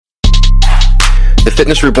The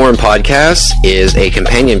Fitness Reborn podcast is a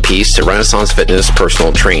companion piece to Renaissance Fitness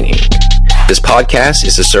personal training. This podcast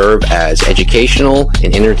is to serve as educational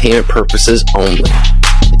and entertainment purposes only.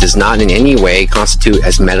 It does not in any way constitute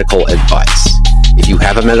as medical advice. If you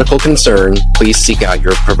have a medical concern, please seek out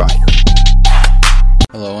your provider.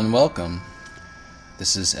 Hello and welcome.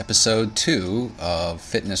 This is episode 2 of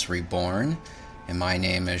Fitness Reborn, and my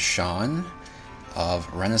name is Sean of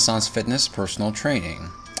Renaissance Fitness Personal Training,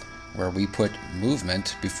 where we put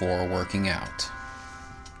movement before working out.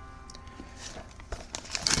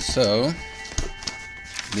 So,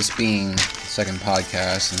 this being the second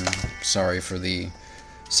podcast, and sorry for the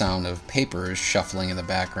sound of papers shuffling in the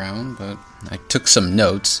background, but I took some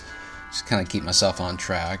notes just kind of keep myself on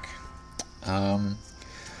track.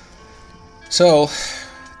 So,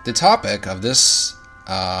 the topic of this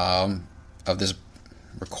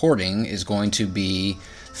recording is going to be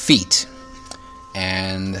feet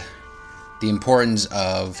and the importance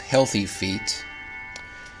of healthy feet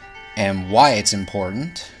and why it's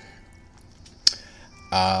important,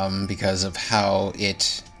 because of how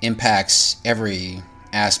it impacts every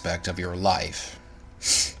aspect of your life.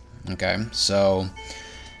 Okay, so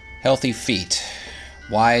healthy feet.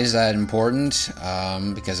 Why is that important?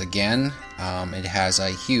 Because again, it has a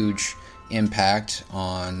huge impact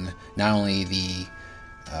on not only the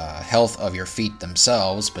health of your feet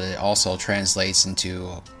themselves, but it also translates into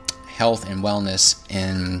health and wellness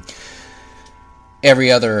in every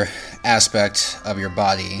other aspect of your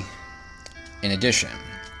body in addition.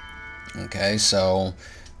 Okay, so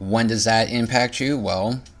when does that impact you?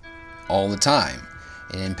 Well, all the time.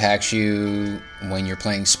 It impacts you when you're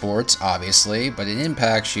playing sports, obviously, but it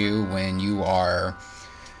impacts you when you are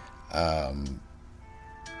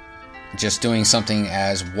just doing something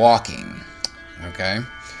as walking, okay?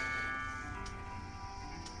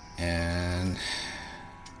 And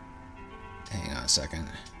hang on a second.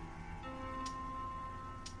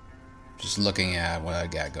 Just looking at what I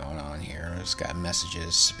got going on here. It's got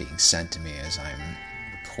messages being sent to me as I'm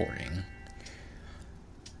recording.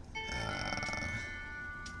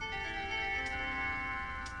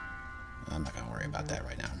 I'm not going to worry about that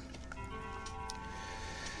right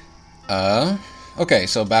now. Okay,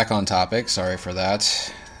 so back on topic. Sorry for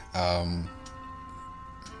that. I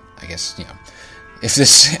guess, if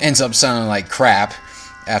this ends up sounding like crap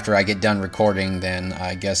after I get done recording, then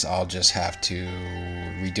I guess I'll just have to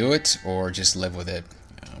redo it or just live with it.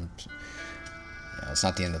 It's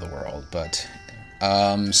not the end of the world, but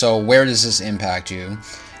so where does this impact you?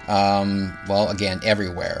 Well, again,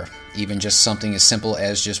 everywhere. Even just something as simple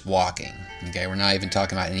as just walking. Okay, we're not even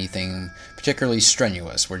talking about anything particularly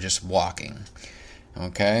strenuous. We're just walking.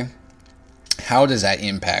 Okay, how does that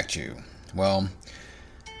impact you? Well,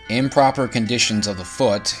 improper conditions of the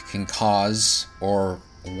foot can cause or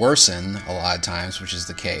worsen a lot of times, which is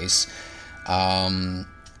the case, an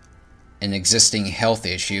existing health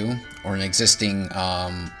issue or an existing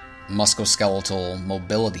musculoskeletal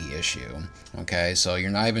mobility issue. Okay, so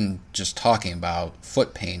you're not even just talking about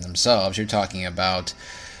foot pain themselves, you're talking about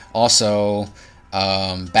also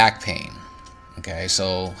back pain. Okay,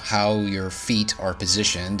 so how your feet are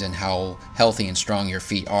positioned and how healthy and strong your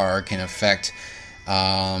feet are can affect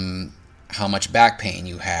how much back pain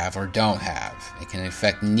you have or don't have. It can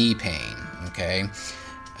affect knee pain, okay?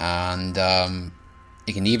 And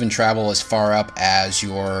it can even travel as far up as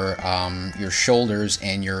your shoulders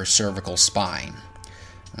and your cervical spine,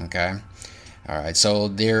 okay? All right, so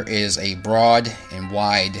there is a broad and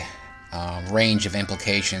wide range of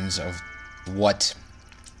implications of what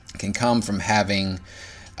can come from having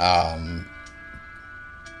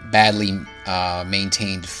badly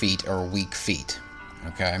maintained feet or weak feet,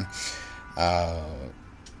 okay? And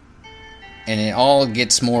it all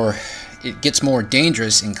gets more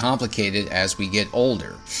dangerous and complicated as we get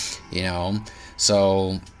older,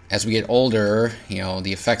 So as we get older,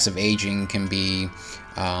 the effects of aging can be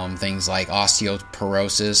things like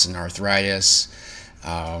osteoporosis and arthritis,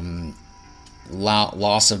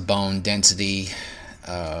 loss of bone density,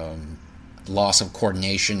 loss of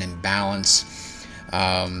coordination and balance,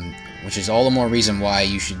 which is all the more reason why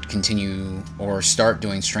you should continue or start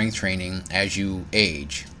doing strength training as you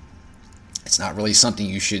age. It's not really something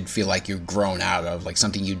you should feel like you've grown out of, like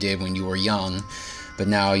something you did when you were young, but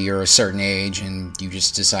now you're a certain age and you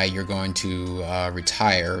just decide you're going to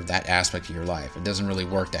retire that aspect of your life. It doesn't really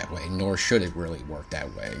work that way, nor should it really work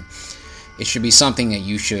that way. It should be something that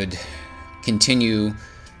you should continue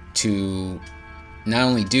to not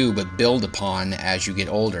only do, but build upon as you get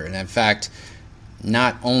older. And in fact,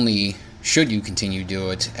 not only should you continue to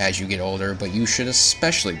do it as you get older, but you should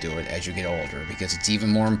especially do it as you get older, because it's even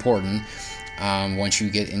more important once you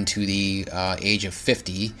get into the age of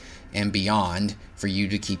 50 and beyond for you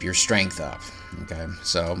to keep your strength up. Okay,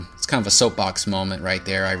 so it's kind of a soapbox moment right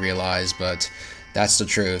there, I realize, but that's the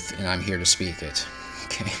truth, and I'm here to speak it.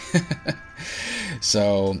 Okay.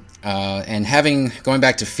 So, and going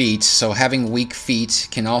back to feet, so having weak feet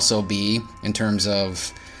can also be, in terms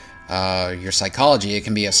of your psychology, it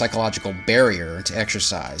can be a psychological barrier to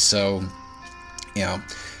exercise. So,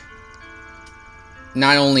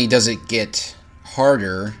 not only does it get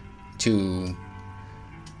harder to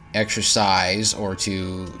exercise or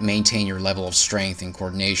to maintain your level of strength and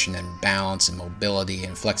coordination and balance and mobility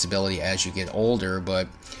and flexibility as you get older, but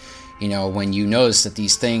when you notice that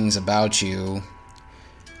these things about you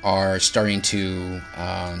are starting to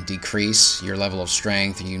decrease your level of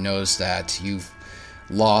strength, and you notice that you've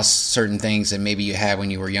lost certain things that maybe you had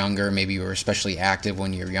when you were younger, maybe you were especially active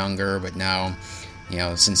when you were younger, but now,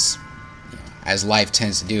 since as life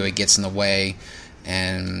tends to do, it gets in the way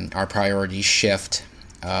and our priorities shift.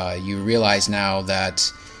 You realize now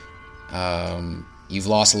that you've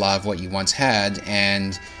lost a lot of what you once had,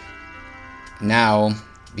 and now,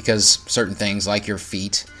 because certain things like your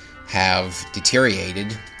feet have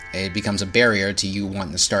deteriorated, it becomes a barrier to you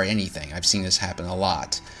wanting to start anything. I've seen this happen a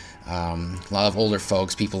lot. A lot of older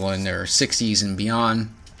folks, people in their 60s and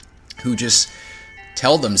beyond, who just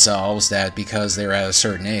tell themselves that because they're at a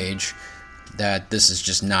certain age, that this is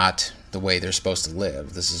just not the way they're supposed to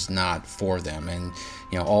live. This is not for them. And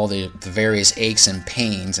all the various aches and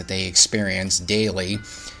pains that they experience daily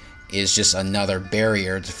is just another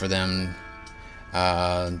barrier for them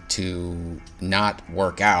to not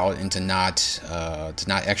work out and to not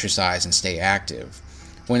exercise and stay active.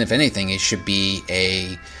 When, if anything, it should be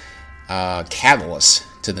a catalyst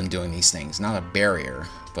to them doing these things, not a barrier.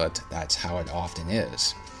 But that's how it often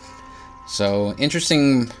is. So,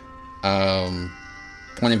 interesting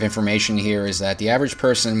point of information here is that the average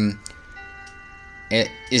person,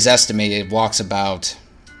 it is estimated, walks about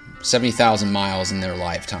 70,000 miles in their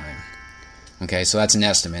lifetime. Okay, so that's an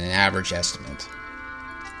estimate, an average estimate.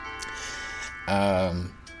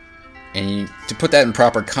 To put that in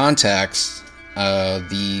proper context,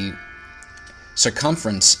 the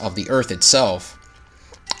circumference of the Earth itself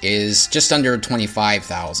is just under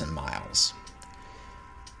 25,000 miles.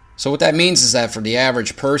 So what that means is that for the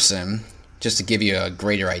average person, just to give you a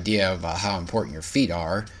greater idea of how important your feet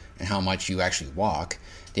are and how much you actually walk,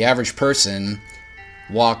 the average person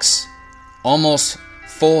walks almost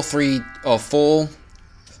full three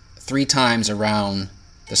times around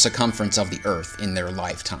the circumference of the Earth in their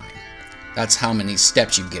lifetime. That's how many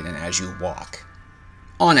steps you get in as you walk,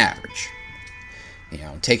 on average.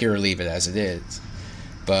 Take it or leave it as it is.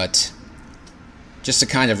 But just to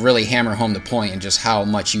kind of really hammer home the point and just how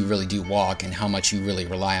much you really do walk and how much you really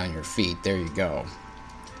rely on your feet, there you go.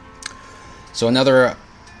 So another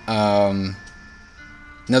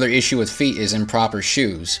issue with feet is improper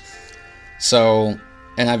shoes. So,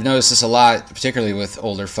 and I've noticed this a lot, particularly with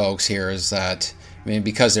older folks here, is that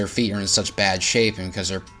because their feet are in such bad shape and because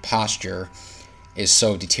their posture is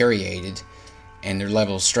so deteriorated and their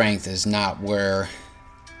level of strength is not where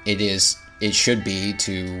it should be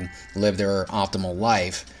to live their optimal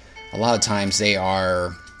life, a lot of times they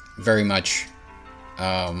are very much,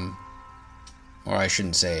 or I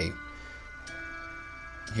shouldn't say,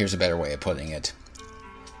 here's a better way of putting it.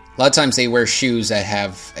 A lot of times they wear shoes that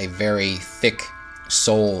have a very thick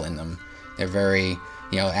sole in them. They're very,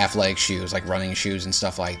 athletic shoes, like running shoes and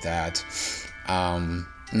stuff like that. And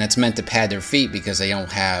that's meant to pad their feet because they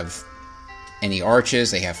don't have any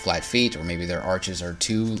arches. They have flat feet, or maybe their arches are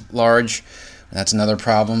too large. That's another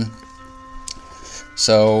problem.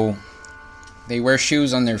 So they wear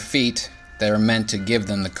shoes on their feet that are meant to give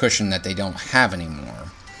them the cushion that they don't have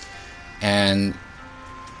anymore. And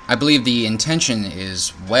I believe the intention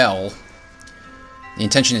is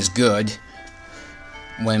good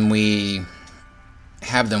when we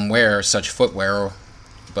have them wear such footwear,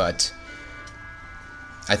 but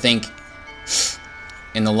I think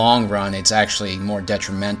in the long run it's actually more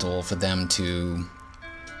detrimental for them to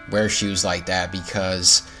wear shoes like that,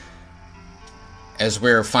 because as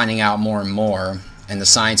we're finding out more and more, and the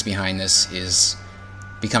science behind this is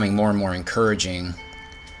becoming more and more encouraging,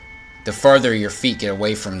 the farther your feet get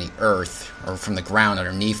away from the earth or from the ground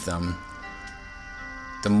underneath them,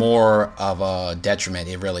 the more of a detriment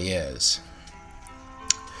it really is.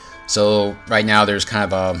 So right now there's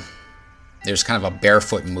kind of a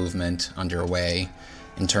barefoot movement underway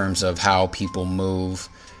in terms of how people move.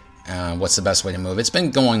 What's the best way to move? It's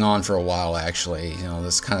been going on for a while, actually.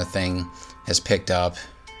 This kind of thing has picked up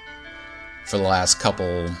for the last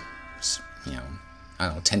couple,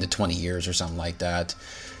 10 to 20 years or something like that.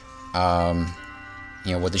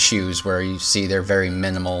 with the shoes, where you see they're very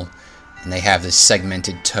minimal, and they have this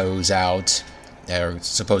segmented toes out that are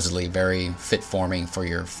supposedly very fit-forming for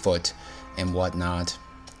your foot and whatnot.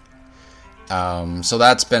 So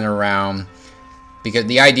that's been around, because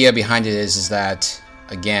the idea behind it is that,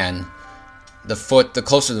 again, the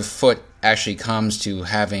closer the foot actually comes to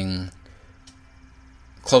having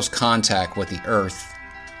close contact with the earth,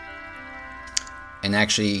 and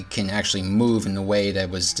can actually move in the way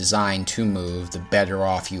that was designed to move, the better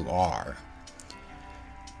off you are.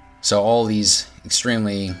 So all these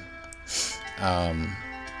extremely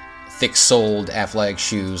thick-soled athletic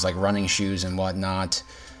shoes, like running shoes and whatnot,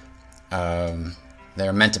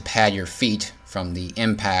 they're meant to pad your feet from the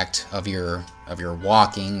impact of your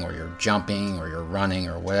walking or your jumping or your running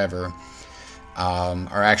or whatever,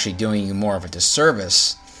 are actually doing you more of a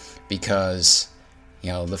disservice, because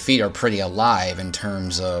the feet are pretty alive in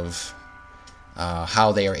terms of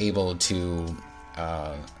how they are able to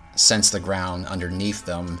sense the ground underneath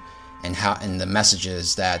them, and the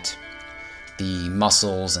messages that the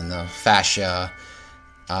muscles and the fascia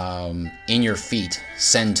in your feet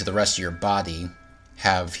send to the rest of your body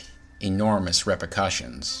have enormous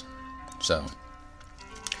repercussions. So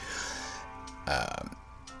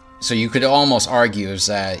you could almost argue is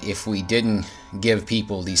that if we didn't give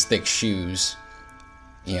people these thick shoes,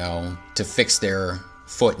 to fix their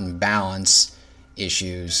foot and balance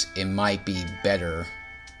issues, it might be better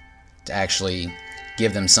to actually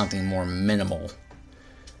give them something more minimal,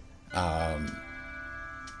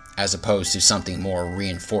 as opposed to something more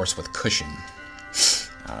reinforced with cushion.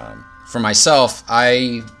 For myself,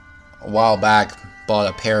 a while back bought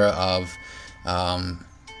a pair of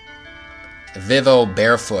Vivo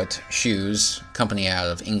Barefoot shoes, company out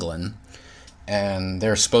of England, and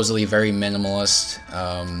they're supposedly very minimalist,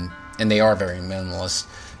 and they are very minimalist.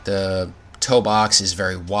 The toe box is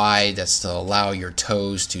very wide, that's to allow your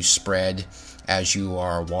toes to spread as you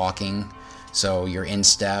are walking, so your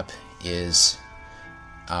instep is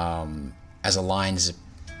as aligned as it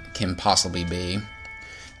can possibly be.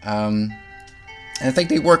 And I think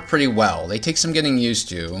they work pretty well. They take some getting used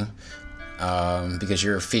to, because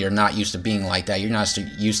your feet are not used to being like that. You're not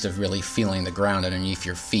used to really feeling the ground underneath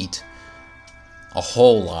your feet a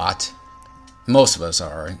whole lot. Most of us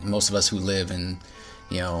are. Most of us who live in,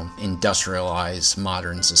 industrialized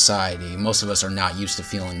modern society, most of us are not used to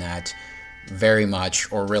feeling that very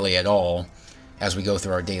much, or really at all, as we go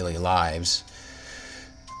through our daily lives.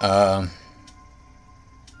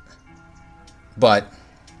 But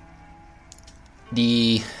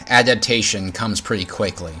the adaptation comes pretty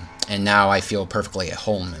quickly, and now I feel perfectly at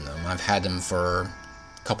home in them. I've had them for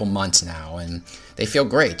a couple months now, and they feel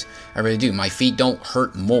great. I really do. My feet don't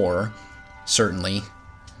hurt more, certainly,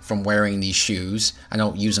 from wearing these shoes. I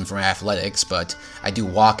don't use them for athletics, but I do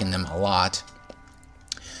walk in them a lot,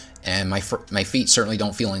 and my feet certainly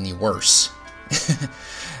don't feel any worse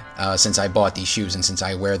since I bought these shoes and since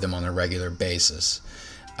I wear them on a regular basis.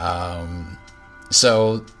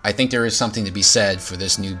 So I think there is something to be said for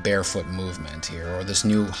this new barefoot movement here, or this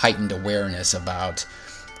new heightened awareness about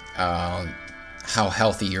how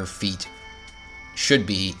healthy your feet should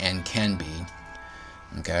be and can be.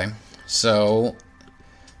 Okay, so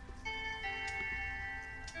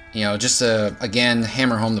just to again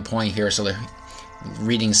hammer home the point here. So they're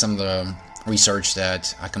reading some of the research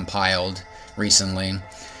that I compiled recently.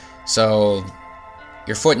 So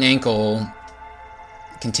your foot and ankle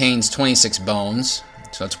contains 26 bones,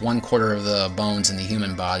 so that's 1/4 of the bones in the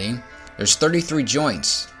human body. There's 33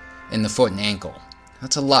 joints in the foot and ankle.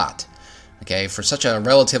 That's a lot. Okay, for such a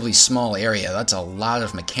relatively small area, that's a lot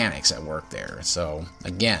of mechanics at work there. So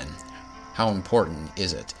again, how important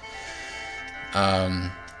is it?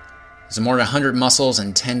 There's more than 100 muscles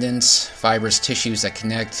and tendons, fibrous tissues that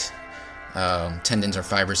connect. Tendons are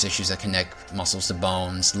fibrous tissues that connect muscles to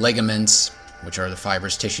bones. Ligaments, which are the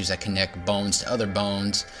fibrous tissues that connect bones to other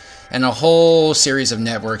bones, and a whole series of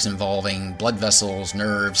networks involving blood vessels,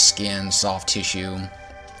 nerves, skin, soft tissue,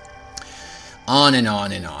 on and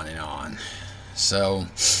on and on and on. So,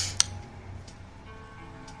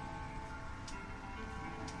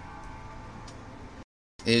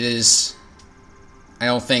 I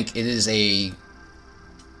don't think it is a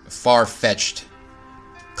far-fetched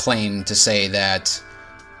claim to say that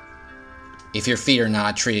if your feet are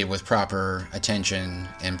not treated with proper attention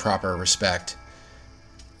and proper respect,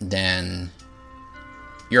 then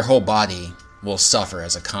your whole body will suffer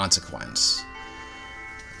as a consequence.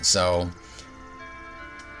 So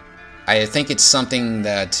I think it's something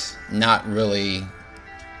that not really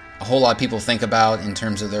a whole lot of people think about in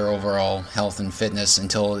terms of their overall health and fitness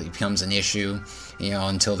until it becomes an issue.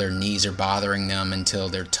 Until their knees are bothering them, until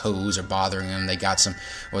their toes are bothering them,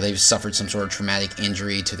 or they've suffered some sort of traumatic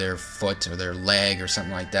injury to their foot or their leg or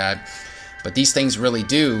something like that. But these things really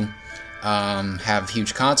do have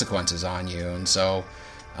huge consequences on you, and so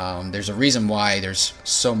there's a reason why there's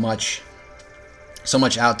so much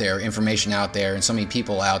out there, information out there, and so many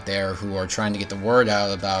people out there who are trying to get the word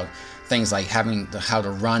out about things like how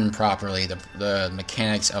to run properly, the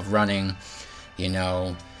mechanics of running,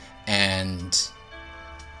 and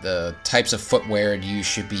the types of footwear you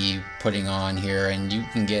should be putting on here. And you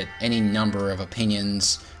can get any number of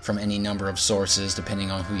opinions from any number of sources depending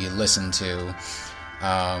on who you listen to.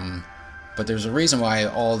 But there's a reason why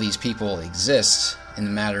all these people exist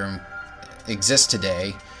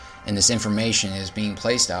today, and this information is being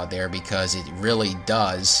placed out there, because it really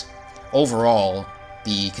does. Overall,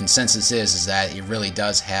 the consensus is that it really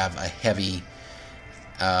does have a heavy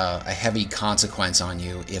consequence on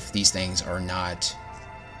you if these things are not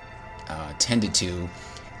tended to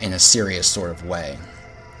in a serious sort of way.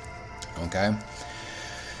 Okay?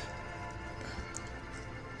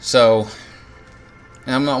 So,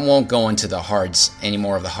 and I won't go into any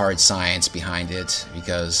more of the hard science behind it,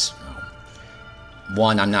 because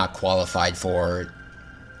one, I'm not qualified for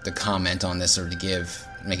to comment on this or to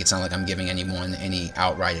make it sound like I'm giving anyone any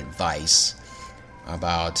outright advice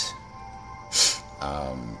about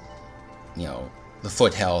the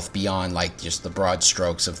foot health beyond like just the broad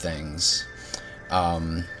strokes of things.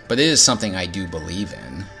 But it is something I do believe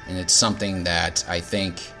in, and it's something that I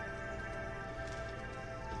think,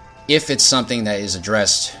 if it's something that is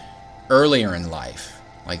addressed earlier in life,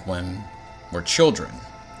 like when we're children,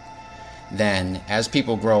 then as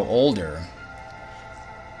people grow older,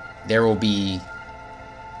 there will be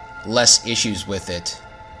less issues with it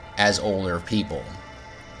as older people.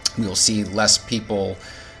 We'll see less people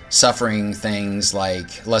suffering things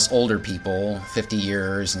like, less older people, 50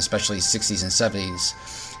 years, and especially 60s and 70s,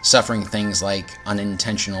 suffering things like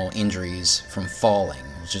unintentional injuries from falling,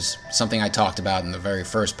 which is something I talked about in the very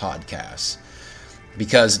first podcast.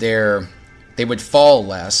 Because they would fall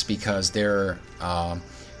less because their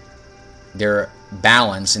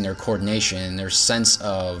balance and their coordination and their sense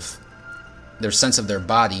of their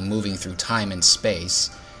body moving through time and space,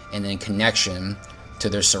 and in connection to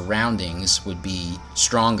their surroundings, would be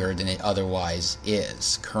stronger than it otherwise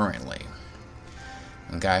is currently.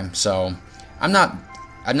 Okay, so I'm not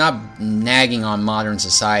nagging on modern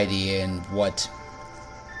society and what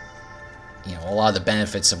a lot of the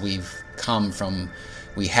benefits that we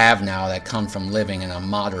have now that come from living in a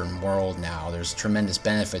modern world now. There's tremendous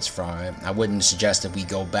benefits from it. I wouldn't suggest that we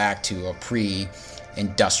go back to a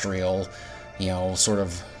pre-industrial, sort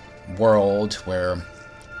of world where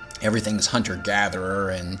everything's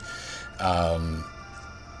hunter-gatherer and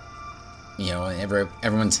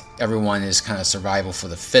everyone is kind of survival for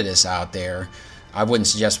the fittest out there. I wouldn't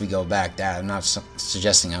suggest we go back that. I'm not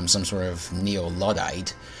suggesting I'm some sort of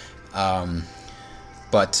neo-Luddite,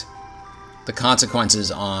 but the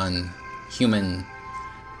consequences on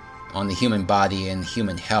the human body and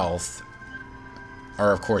human health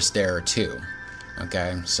are, of course, there too.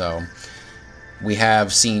 Okay, so we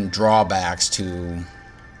have seen drawbacks to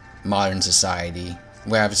modern society.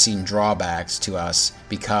 We have seen drawbacks to us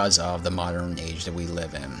because of the modern age that we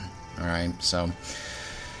live in. All right, so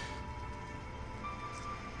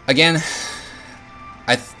again,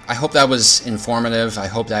 I hope that was informative. I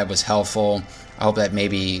hope that was helpful. I hope that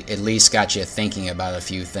maybe at least got you thinking about a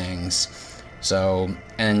few things. So,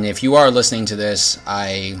 and if you are listening to this,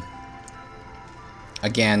 I'm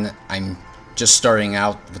just starting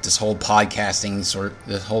out with this whole podcasting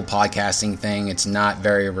thing. It's not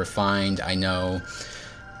very refined, I know.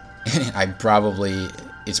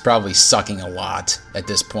 It's probably sucking a lot at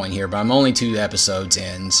this point here, but I'm only 2 episodes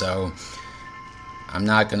in, so I'm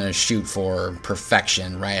not going to shoot for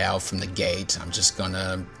perfection right out from the gate. I'm just going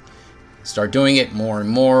to start doing it more and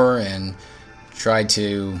more and try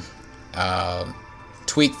to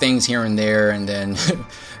tweak things here and there, and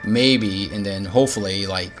then hopefully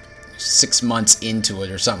like 6 months into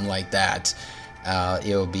it or something like that,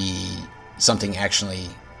 it'll be something actually,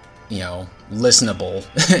 listenable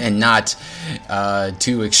and not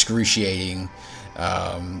too excruciating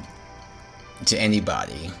to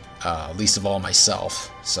anybody, least of all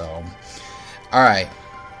myself. So, all right.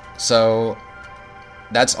 So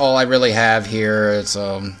that's all I really have here. It's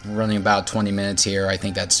running about 20 minutes here. I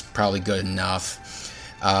think that's probably good enough.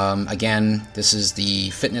 Again, this is the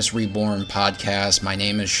Fitness Reborn podcast. My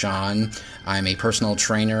name is Sean. I'm a personal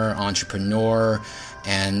trainer, entrepreneur,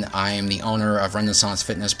 and I am the owner of Renaissance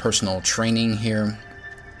Fitness Personal Training here.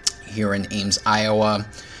 here in Ames, Iowa.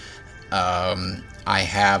 I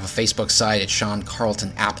have a Facebook site. It's Sean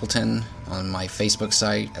Carlton Appleton on my Facebook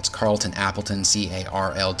site. That's Carlton Appleton,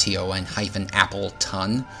 CARLTON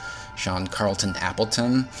Appleton. Sean Carlton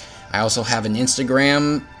Appleton. I also have an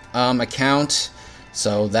Instagram account.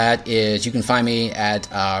 So that is, you can find me at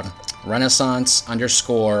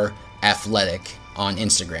Renaissance_athletic on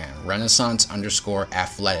Instagram.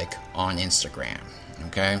 Renaissance_athletic on Instagram.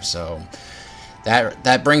 Okay, so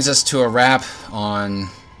that brings us to a wrap on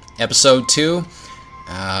episode 2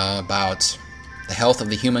 about the health of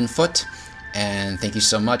the human foot. And thank you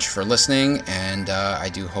so much for listening, and I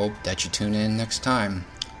do hope that you tune in next time.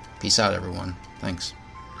 Peace out, everyone. Thanks.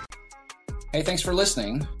 Hey, thanks for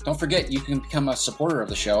listening. Don't forget, you can become a supporter of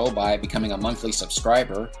the show by becoming a monthly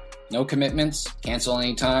subscriber. No commitments, cancel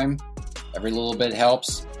anytime. Every little bit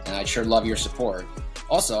helps, and I'd sure love your support.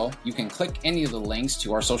 Also, you can click any of the links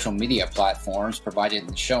to our social media platforms provided in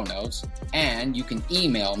the show notes, and you can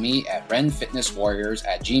email me at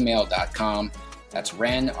renfitnesswarriors@gmail.com. That's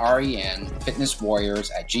Ren, R-E-N,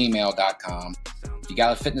 fitnesswarriors@gmail.com. If you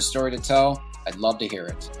got a fitness story to tell, I'd love to hear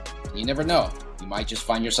it. And you never know, you might just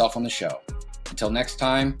find yourself on the show. Until next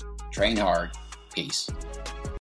time, train hard. Peace.